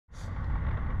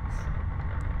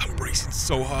racing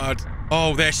so hard.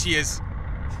 Oh, there she is.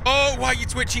 Oh, why are you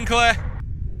twitching, Claire?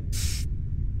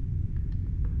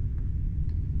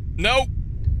 No.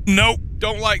 No.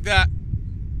 Don't like that.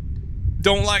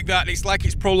 Don't like that. It's like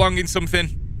it's prolonging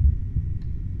something.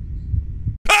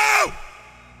 Oh!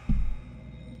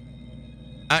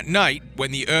 At night,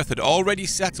 when the earth had already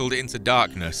settled into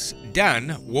darkness,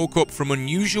 Dan woke up from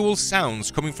unusual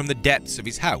sounds coming from the depths of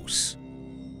his house.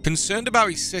 Concerned about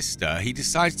his sister, he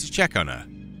decides to check on her.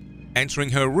 Entering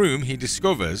her room, he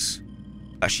discovers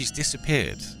that she's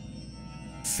disappeared.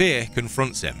 Fear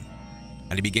confronts him,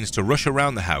 and he begins to rush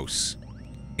around the house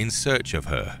in search of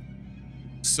her.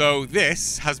 So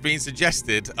this has been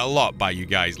suggested a lot by you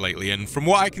guys lately, and from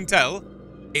what I can tell,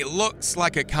 it looks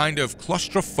like a kind of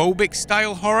claustrophobic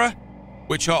style horror,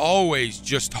 which are always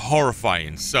just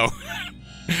horrifying. So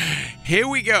here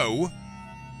we go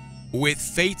with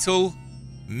Fatal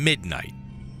Midnight.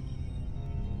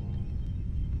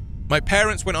 My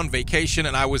parents went on vacation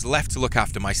and I was left to look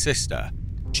after my sister.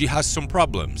 She has some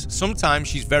problems. Sometimes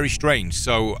she's very strange,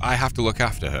 so I have to look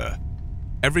after her.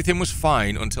 Everything was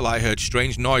fine until I heard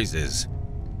strange noises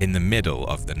in the middle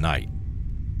of the night.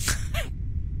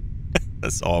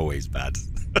 That's always bad.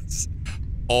 That's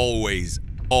always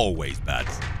bad.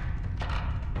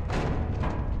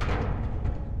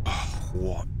 Oh,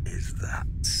 what is that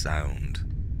sound?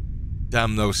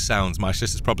 Damn those sounds. My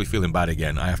sister's probably feeling bad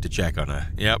again. I have to check on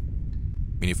her. Yep.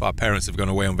 I mean, if our parents have gone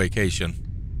away on vacation.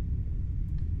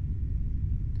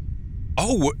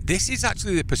 Oh, this is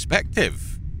actually the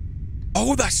perspective.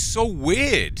 Oh, that's so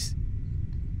weird.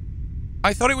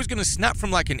 I thought it was going to snap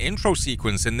from like an intro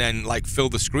sequence and then like fill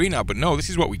the screen out, but no, this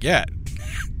is what we get.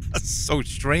 That's so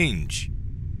strange.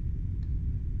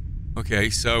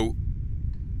 Okay, so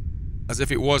as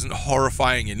if it wasn't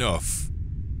horrifying enough,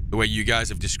 the way you guys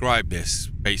have described this,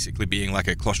 basically being like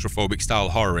a claustrophobic style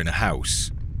horror in a house,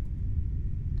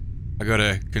 I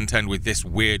gotta contend with this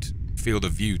weird field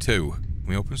of view too. Can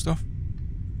we open stuff?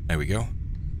 There we go.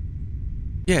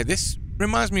 Yeah, this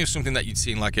reminds me of something that you'd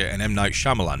see in like an M. Night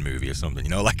Shyamalan movie or something,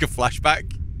 you know, like a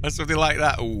flashback or something like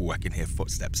that. Oh, I can hear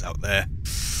footsteps out there.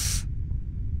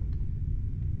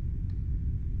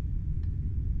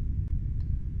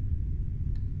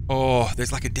 Oh,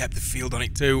 there's like a depth of field on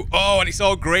it too. Oh, and it's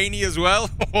all grainy as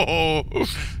well. Oh.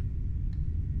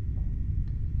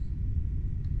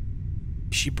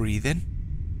 Is she breathing?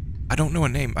 I don't know her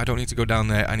name. I don't need to go down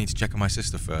there. I need to check on my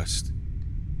sister first.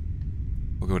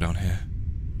 We'll go down here.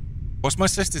 What's my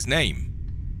sister's name?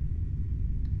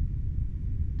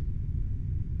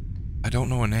 I don't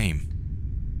know her name.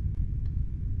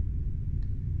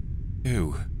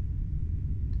 Ew.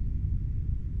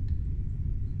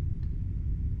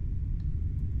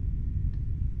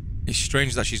 It's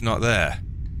strange that she's not there.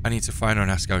 I need to find her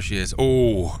and ask how she is.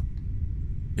 Oh.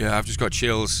 Yeah, I've just got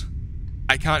chills.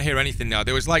 I can't hear anything now.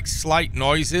 There was like slight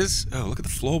noises. Oh, look at the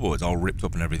floorboards all ripped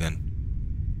up and everything.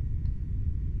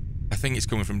 I think it's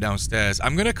coming from downstairs.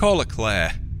 I'm going to call her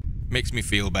Claire. Makes me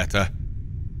feel better.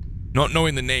 Not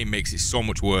knowing the name makes it so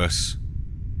much worse.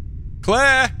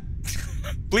 Claire!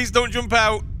 Please don't jump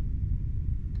out.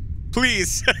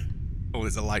 Please. Oh,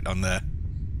 there's a light on there.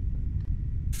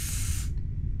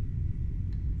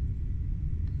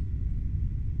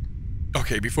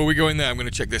 Okay, before we go in there, I'm going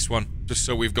to check this one. Just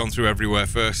so we've gone through everywhere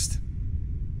first.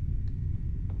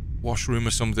 Washroom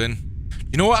or something.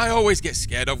 You know what I always get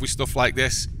scared of with stuff like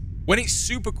this? When it's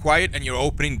super quiet and you're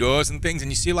opening doors and things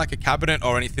and you see like a cabinet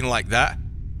or anything like that,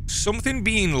 something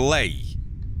being lay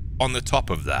on the top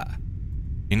of that.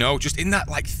 You know, just in that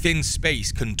like thin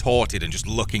space, contorted and just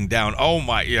looking down. Oh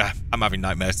my, yeah, I'm having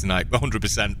nightmares tonight,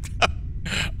 100%.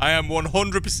 I am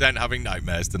 100% having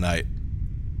nightmares tonight.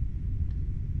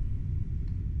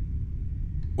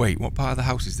 Wait, what part of the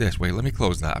house is this? Wait, let me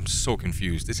close that. I'm so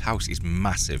confused. This house is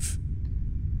massive.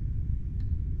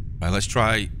 Right, let's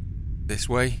try this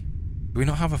way. Do we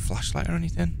not have a flashlight or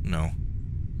anything? No.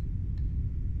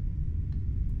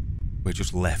 We're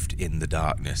just left in the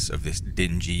darkness of this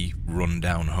dingy,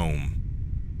 run-down home.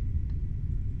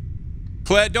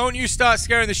 Claire, don't you start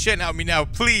scaring the shit out of me now,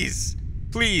 please.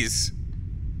 Please.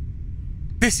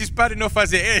 This is bad enough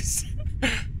as it is.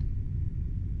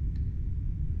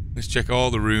 Let's check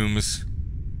all the rooms,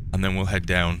 and then we'll head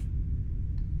down.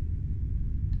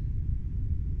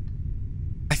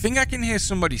 I think I can hear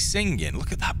somebody singing.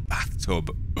 Look at that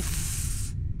bathtub.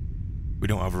 Oof. We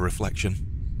don't have a reflection.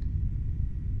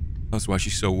 That's why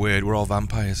she's so weird. We're all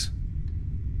vampires.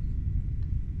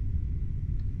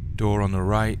 Door on the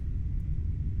right.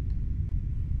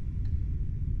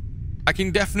 I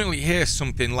can definitely hear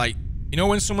something like, you know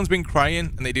when someone's been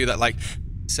crying and they do that like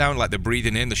sound like they're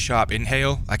breathing in, the sharp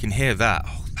inhale? I can hear that.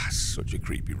 Oh, Such a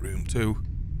creepy room, too.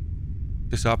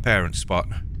 This our parents' spot.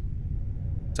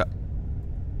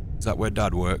 Is that where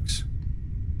Dad works?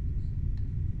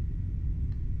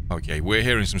 Okay, we're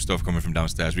hearing some stuff coming from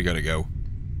downstairs. We gotta go.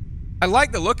 I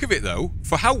like the look of it, though,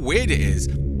 for how weird it is.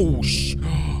 Oh,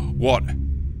 what?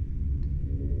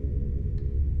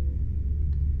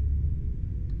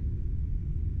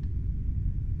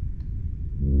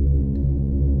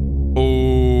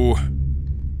 Oh.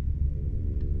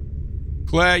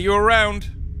 Claire, you around?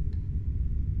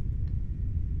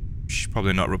 She's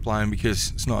probably not replying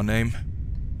because it's not a name.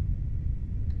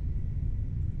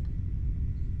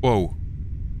 Whoa.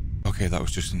 Okay, that was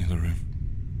just in the other room.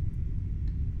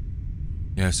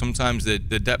 Yeah, sometimes the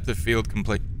depth of field can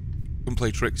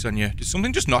play tricks on you. Did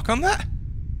something just knock on that?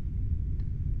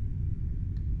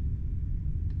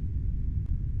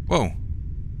 Whoa.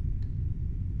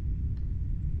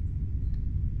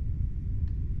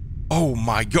 Oh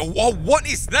my god. Whoa, what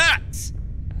is that?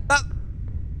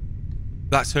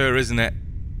 That's her, isn't it?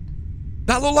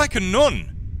 That looked like a nun.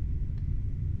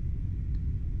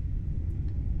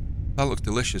 That looks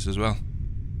delicious as well.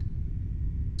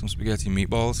 Some spaghetti and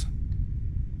meatballs.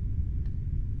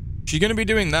 She's going to be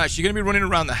doing that. She's going to be running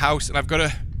around the house, and I've got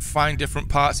to find different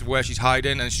parts of where she's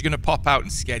hiding, and she's going to pop out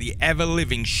and scare the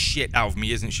ever-living shit out of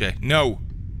me, isn't she? No.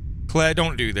 Claire,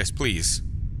 don't do this, please.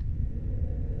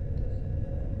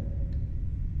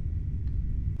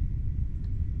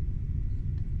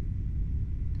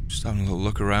 Just having a little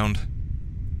look around.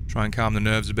 Try and calm the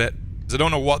nerves a bit. Because I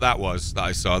don't know what that was that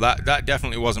I saw. That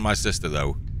definitely wasn't my sister,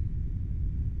 though.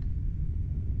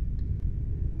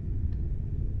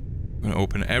 I'm going to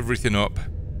open everything up.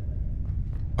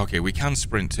 Okay, we can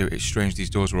sprint too. It's strange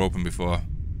these doors were open before.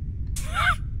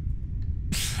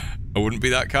 I wouldn't be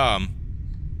that calm.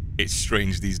 It's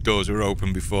strange these doors were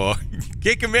open before.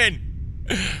 Kick them in.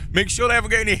 Make sure they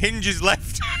haven't got any hinges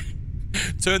left.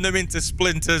 Turn them into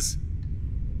splinters.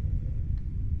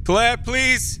 Claire,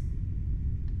 please.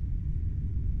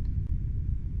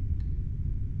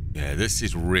 Yeah, this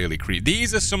is really creepy.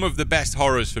 These are some of the best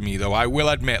horrors for me, though, I will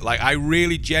admit. Like, I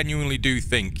really genuinely do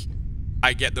think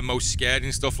I get the most scared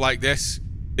in stuff like this.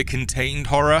 The contained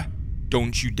horror.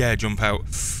 Don't you dare jump out.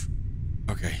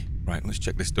 Okay, right, let's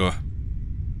check this door.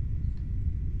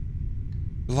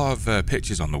 A lot of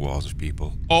pictures on the walls of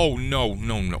people. Oh, no,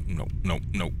 no, no, no, no,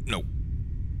 no, no.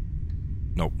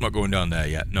 No, not going down there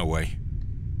yet. No way.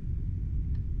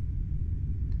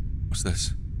 What's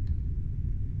this?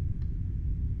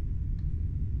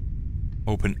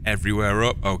 Open everywhere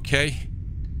up. Okay.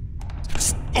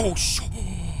 Oh,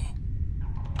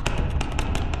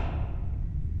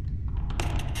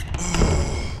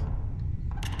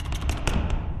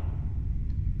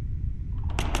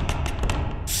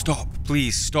 Stop,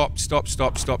 please. Stop, stop,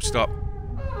 stop, stop, stop.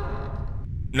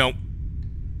 No.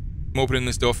 I'm opening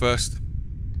this door first.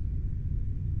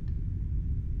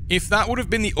 If that would have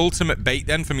been the ultimate bait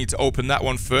then for me to open that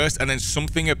one first and then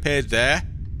something appeared there.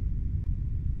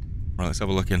 Right, let's have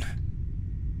a look in.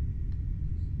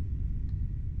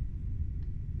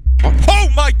 Oh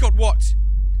my god, what?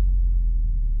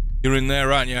 You're in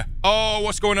there, aren't you? Oh,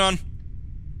 what's going on?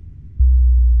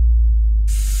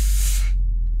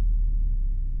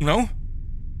 No?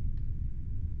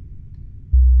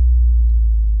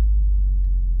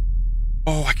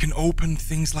 Oh, I can open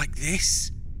things like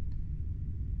this?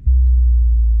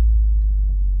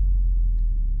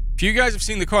 If you guys have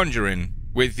seen The Conjuring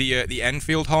with the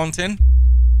Enfield haunting,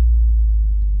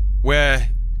 where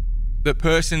the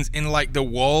person's in like the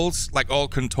walls, like all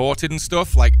contorted and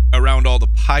stuff, like around all the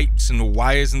pipes and the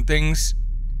wires and things.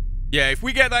 Yeah, if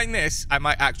we get that in this, I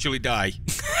might actually die.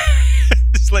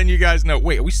 Just letting you guys know.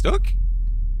 Wait, are we stuck?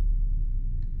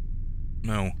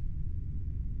 No.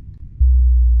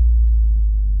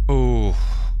 Oh.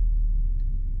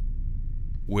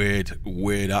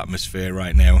 Weird atmosphere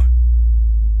right now.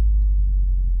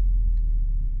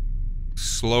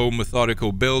 Slow,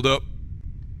 methodical build-up.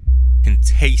 Can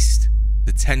taste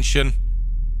the tension.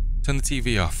 Turn the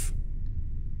TV off.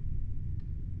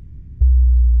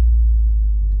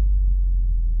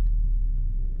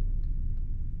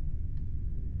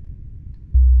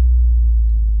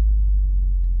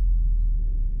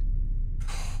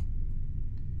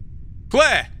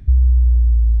 Claire!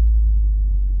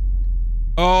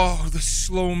 Oh, the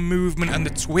slow movement and the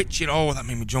twitching. Oh, that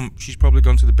made me jump. She's probably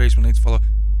gone to the basement. I need to follow.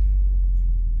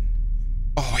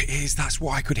 Oh, it is. That's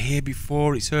what I could hear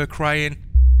before. It's her crying.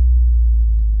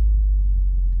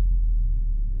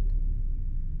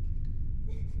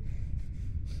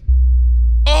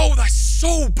 Oh, that's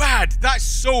so bad. That's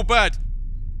so bad.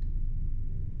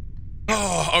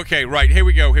 Oh, okay, right. Here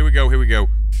we go. Here we go. Here we go.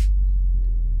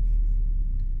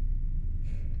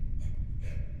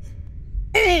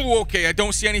 Oh, okay, I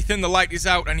don't see anything. The light is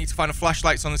out. I need to find a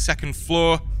flashlight. It's on the second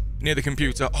floor near the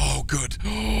computer. Oh, good.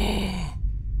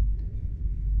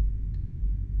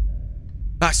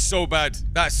 That's so bad.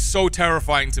 That's so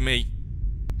terrifying to me.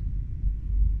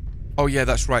 Oh, yeah,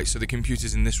 that's right. So the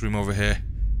computer's in this room over here.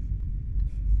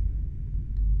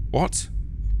 What?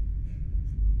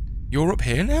 You're up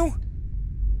here now?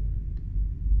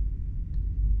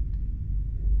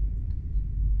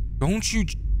 Don't you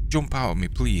jump out at me,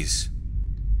 please.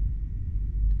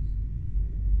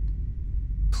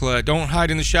 Claire, don't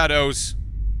hide in the shadows.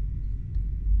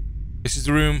 This is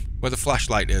the room where the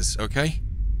flashlight is, okay?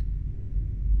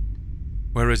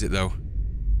 Where is it, though?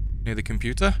 Near the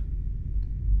computer?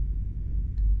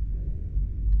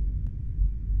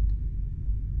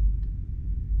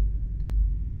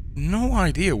 No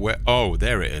idea where... Oh,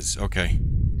 there it is. Okay.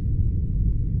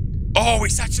 Oh,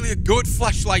 it's actually a good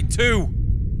flashlight, too.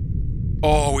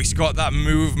 Oh, it's got that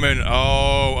movement.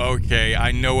 Oh, okay.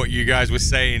 I know what you guys were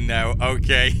saying now.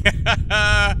 Okay.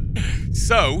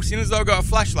 So, seeing as though I've got a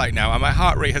flashlight now, and my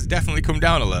heart rate has definitely come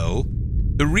down a little,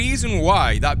 the reason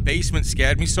why that basement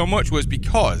scared me so much was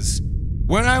because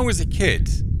when I was a kid,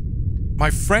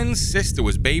 my friend's sister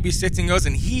was babysitting us,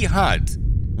 and he had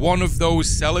one of those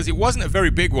cellars. It wasn't a very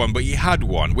big one, but he had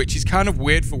one, which is kind of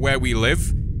weird for where we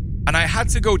live. And I had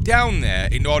to go down there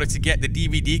in order to get the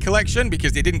DVD collection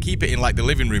because they didn't keep it in like the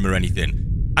living room or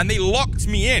anything. And they locked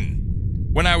me in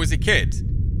when I was a kid.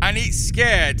 And it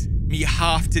scared me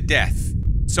half to death.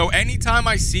 So anytime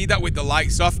I see that with the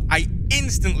lights off, I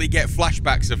instantly get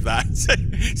flashbacks of that.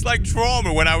 It's like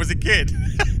trauma when I was a kid.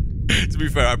 To be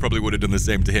fair, I probably would have done the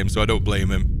same to him, so I don't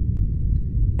blame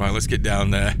him. Right, let's get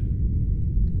down there.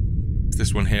 It's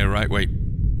this one here, right? Wait.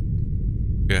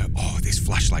 Yeah. Oh, this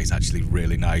flashlight is actually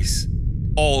really nice.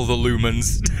 All the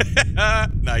lumens.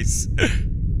 Nice.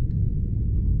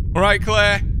 All right,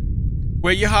 Claire.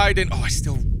 Where you hiding? Oh, I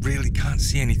still really can't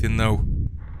see anything, though.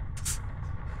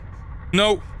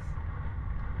 No.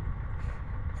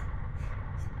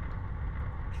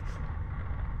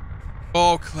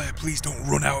 Oh, Claire, please don't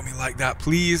run out at me like that,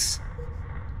 please.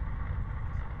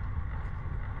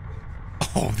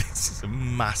 Oh, this is a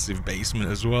massive basement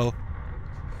as well.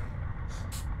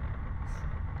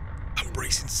 I'm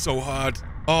bracing so hard.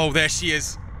 Oh, there she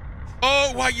is.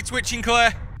 Oh, why are you twitching,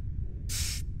 Claire?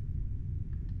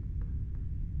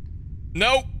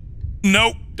 Nope.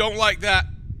 Nope. Don't like that.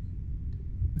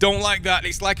 Don't like that.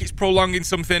 It's like it's prolonging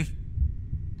something.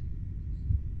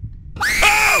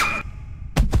 Oh!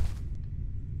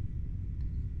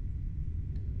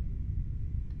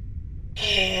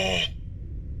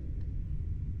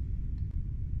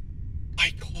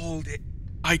 I called it.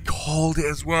 I called it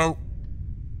as well.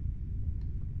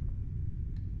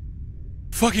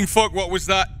 Fucking fuck, what was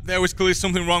that? There was clearly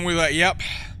something wrong with that, yep.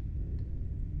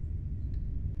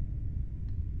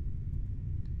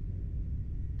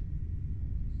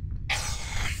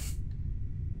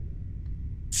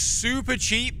 Super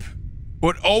cheap,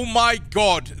 but oh my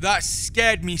god, that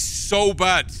scared me so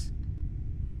bad.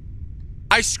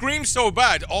 I screamed so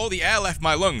bad, all the air left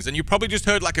my lungs, and you probably just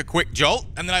heard like a quick jolt,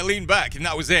 and then I leaned back, and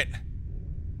that was it.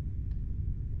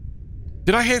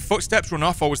 Did I hear footsteps run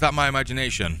off, or was that my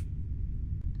imagination?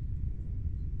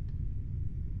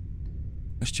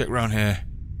 Let's check around here.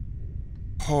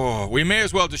 Oh, we may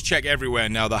as well just check everywhere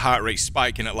now. The heart rate's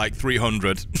spiking at like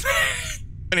 300.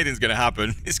 Anything's gonna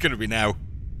happen, it's gonna be now.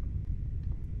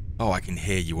 Oh, I can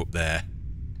hear you up there.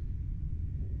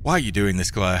 Why are you doing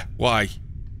this, Claire? Why?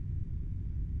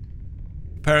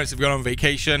 Parents have gone on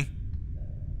vacation.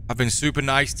 I've been super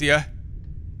nice to you.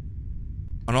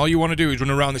 And all you want to do is run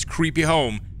around this creepy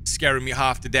home, scaring me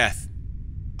half to death.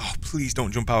 Oh, please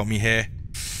don't jump out at me here.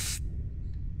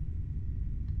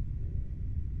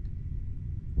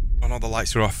 Oh no, the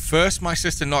lights are off. First, my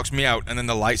sister knocks me out, and then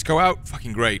the lights go out?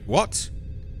 Fucking great. What?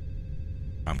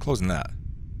 I'm closing that.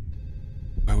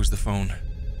 Where was the phone?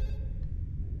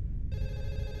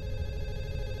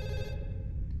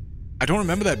 I don't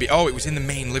remember that. Oh, it was in the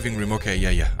main living room. Okay,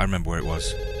 yeah. I remember where it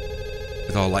was.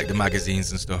 With all, like, the magazines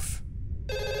and stuff.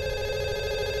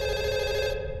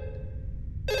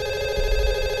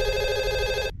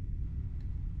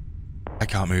 I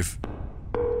can't move.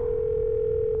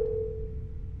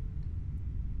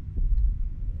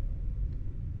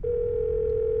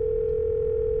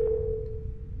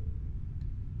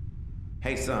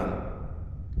 Hey, son.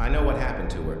 I know what happened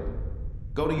to her.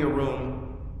 Go to your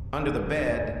room. Under the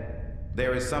bed,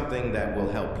 there is something that will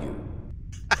help you.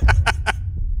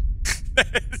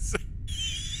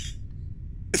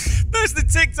 That's the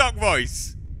TikTok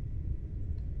voice.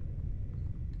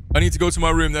 I need to go to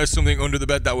my room. There's something under the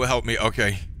bed that will help me.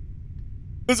 Okay.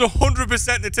 There's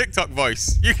 100% the TikTok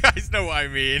voice. You guys know what I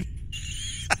mean.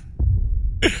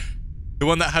 The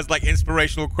one that has like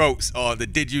inspirational quotes or the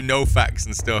did you know facts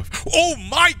and stuff. Oh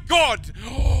my God!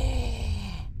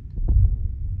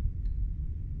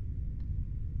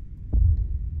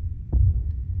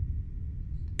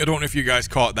 I don't know if you guys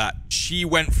caught that. She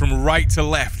went from right to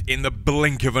left in the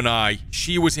blink of an eye.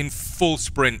 She was in full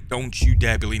sprint. Don't you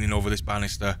dare be leaning over this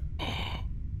banister.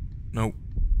 No.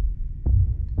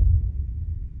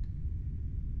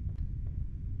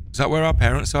 Is that where our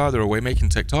parents are? They're away making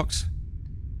TikToks?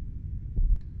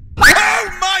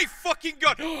 Oh my fucking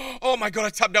God! Oh my God, I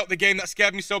tapped out the game. That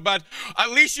scared me so bad.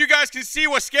 At least you guys can see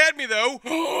what scared me though.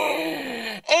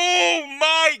 Oh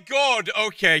my God!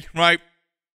 Okay, right.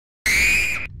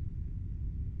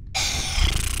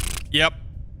 Yep.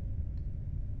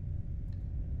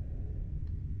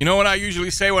 You know what I usually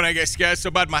say when I get scared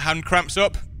so bad my hand cramps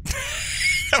up?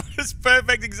 That was a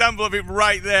perfect example of it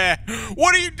right there.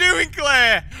 What are you doing,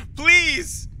 Claire?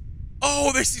 Please.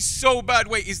 Oh, this is so bad.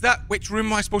 Wait, is that which room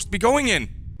am I supposed to be going in?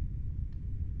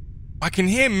 I can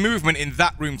hear movement in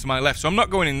that room to my left, so I'm not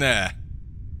going in there.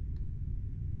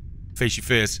 Face your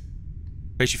fears.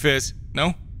 Face your fears.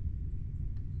 No?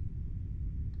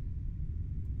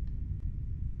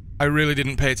 I really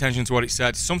didn't pay attention to what it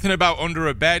said. Something about under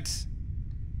a bed.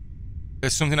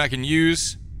 There's something I can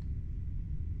use.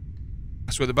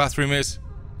 That's where the bathroom is.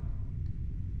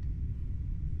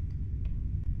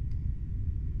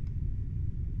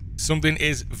 Something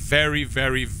is very,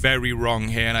 very, very wrong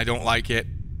here, and I don't like it.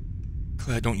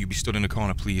 Claire, don't you be stood in a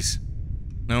corner, please.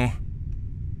 No?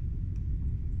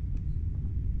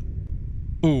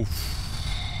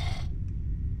 Oof.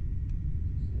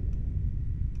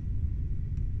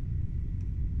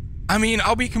 I mean,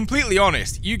 I'll be completely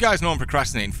honest. You guys know I'm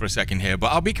procrastinating for a second here,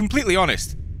 but I'll be completely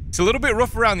honest. It's a little bit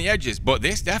rough around the edges, but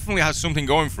this definitely has something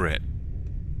going for it.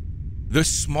 The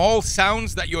small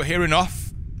sounds that you're hearing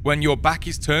off when your back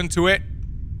is turned to it.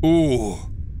 Ooh.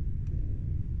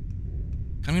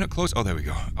 Can we not close? Oh, there we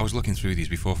go. I was looking through these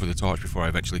before for the torch before I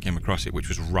eventually came across it, which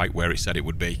was right where it said it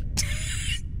would be.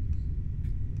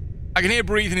 I can hear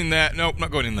breathing in there. Nope,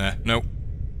 not going in there. Nope.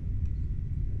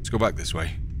 Let's go back this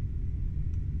way.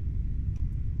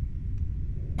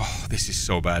 Oh, this is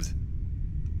so bad.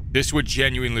 This would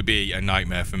genuinely be a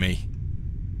nightmare for me.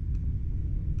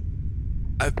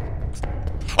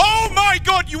 Oh my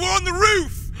God, you were on the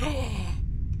roof!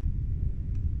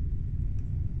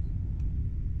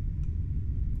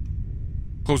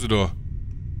 Close the door.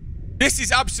 This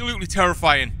is absolutely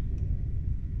terrifying.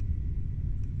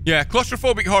 Yeah,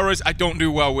 claustrophobic horrors I don't do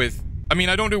well with. I mean,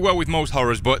 I don't do well with most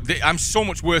horrors, but I'm so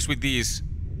much worse with these.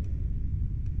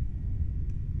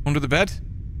 Under the bed?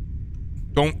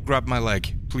 Don't grab my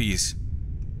leg, please.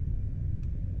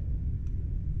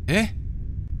 Eh?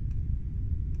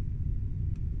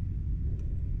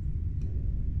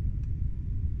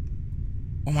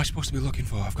 What am I supposed to be looking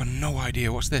for? I've got no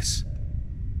idea. What's this?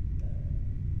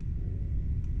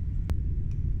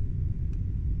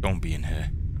 Don't be in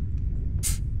here.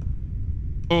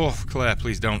 Oh, Claire,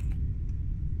 please don't.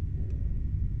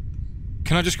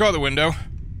 Can I just go out the window?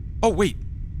 Oh, wait.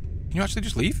 Can you actually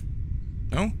just leave?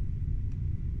 No?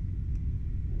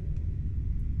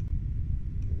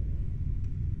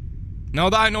 Now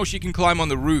that I know she can climb on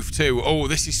the roof too, oh,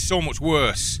 this is so much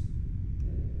worse.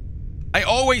 I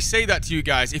always say that to you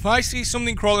guys. If I see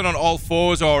something crawling on all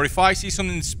fours, or if I see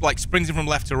something like sprinting from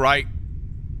left to right,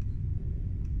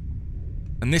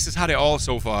 and this has had it all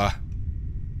so far.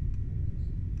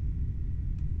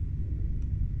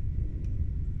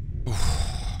 Oof.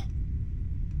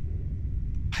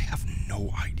 I have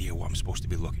no idea what I'm supposed to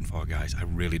be looking for, guys. I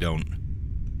really don't.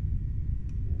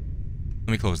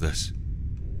 Let me close this.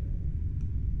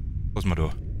 Close my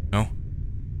door. No?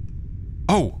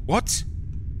 Oh, what?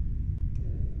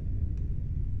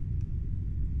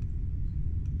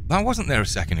 That wasn't there a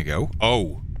second ago.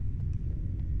 Oh.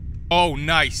 Oh,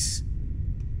 nice.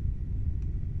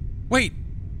 Wait.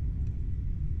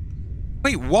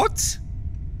 Wait, what?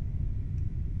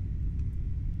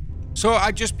 So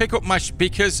I just pick up my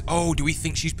because... Oh, do we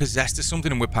think she's possessed or something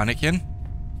and we're panicking?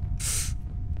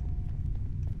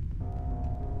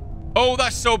 Oh,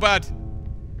 that's so bad.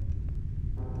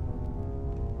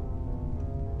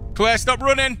 Claire, stop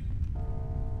running.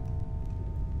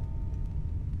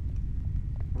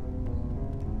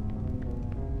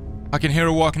 I can hear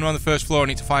her walking around the first floor. I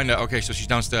need to find her. Okay, so she's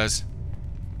downstairs.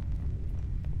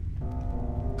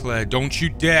 Claire, don't you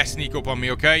dare sneak up on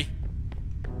me, okay?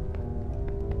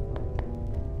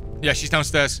 Yeah, she's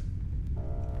downstairs.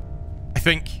 I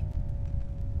think.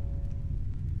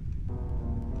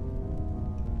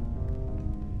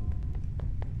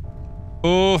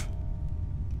 Oh.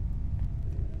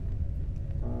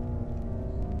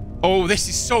 Oh, this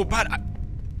is so bad.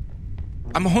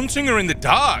 I'm hunting her in the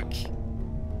dark.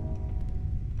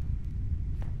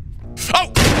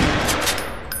 Oh!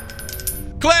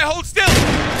 Claire, hold still!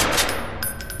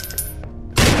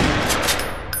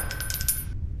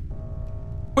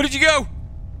 Where did you go?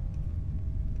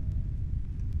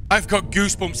 I've got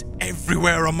goosebumps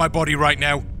everywhere on my body right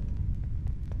now.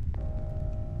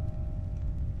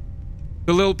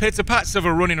 The little pitter-pats of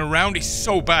her running around is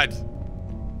so bad.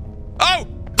 Oh!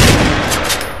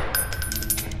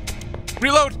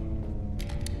 Reload!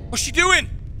 What's she doing?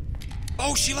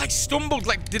 Oh, she like stumbled.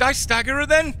 Like, did I stagger her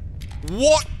then?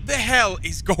 What the hell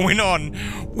is going on?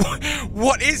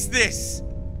 What is this?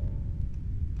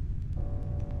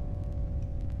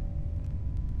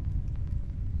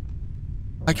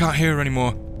 I can't hear her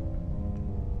anymore.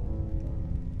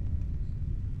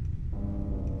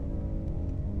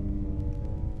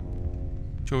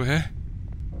 She's over here.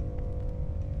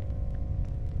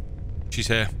 She's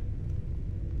here.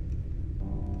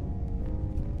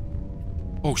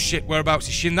 Oh shit, whereabouts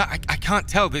is she in that? I can't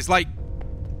tell. There's like...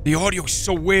 The audio is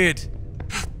so weird.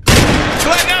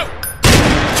 Claire, no!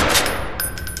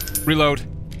 Reload.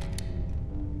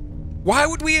 Why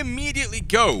would we immediately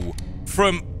go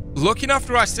from looking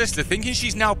after our sister, thinking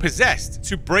she's now possessed,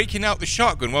 to breaking out the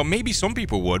shotgun? Well, maybe some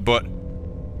people would, but...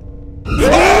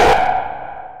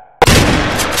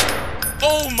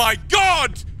 Oh my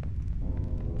god!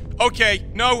 Okay,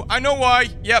 no, I know why.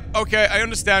 Yep, okay, I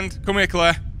understand. Come here,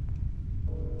 Claire.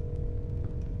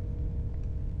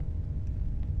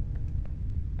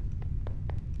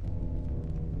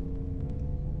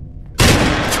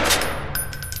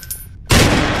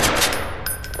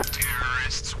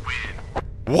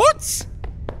 What?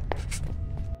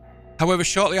 However,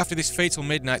 shortly after this fatal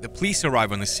midnight, the police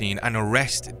arrive on the scene and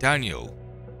arrest Daniel.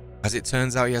 As it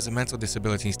turns out, he has a mental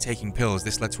disability and he's taking pills.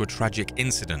 This led to a tragic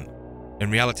incident. In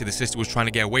reality, the sister was trying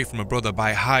to get away from her brother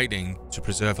by hiding to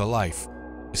preserve her life.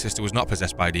 The sister was not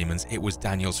possessed by demons. It was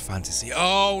Daniel's fantasy.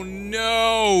 Oh,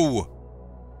 no!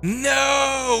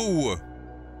 No!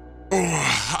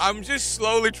 Oh, I'm just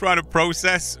slowly trying to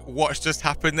process what's just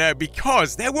happened there,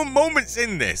 because there were moments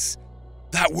in this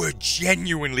that were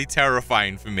genuinely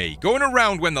terrifying for me. Going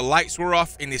around when the lights were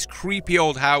off in this creepy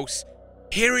old house,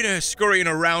 hearing her scurrying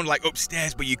around like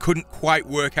upstairs, but you couldn't quite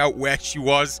work out where she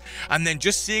was, and then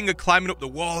just seeing her climbing up the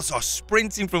walls or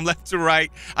sprinting from left to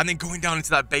right, and then going down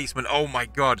into that basement. Oh my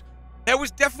god. There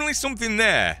was definitely something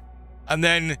there. And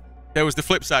then there was the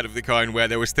flip side of the coin, where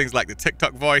there was things like the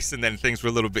TikTok voice, and then things were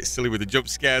a little bit silly with the jump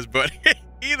scares. But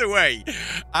either way,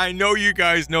 I know you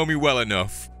guys know me well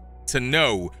enough to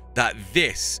know that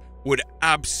this would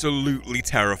absolutely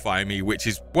terrify me, which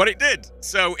is what it did.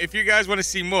 So if you guys want to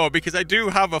see more, because I do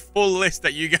have a full list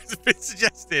that you guys have been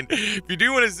suggesting, if you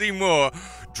do want to see more,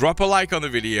 drop a like on the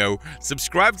video,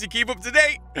 subscribe to keep up to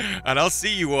date, and I'll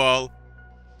see you all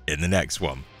in the next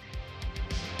one.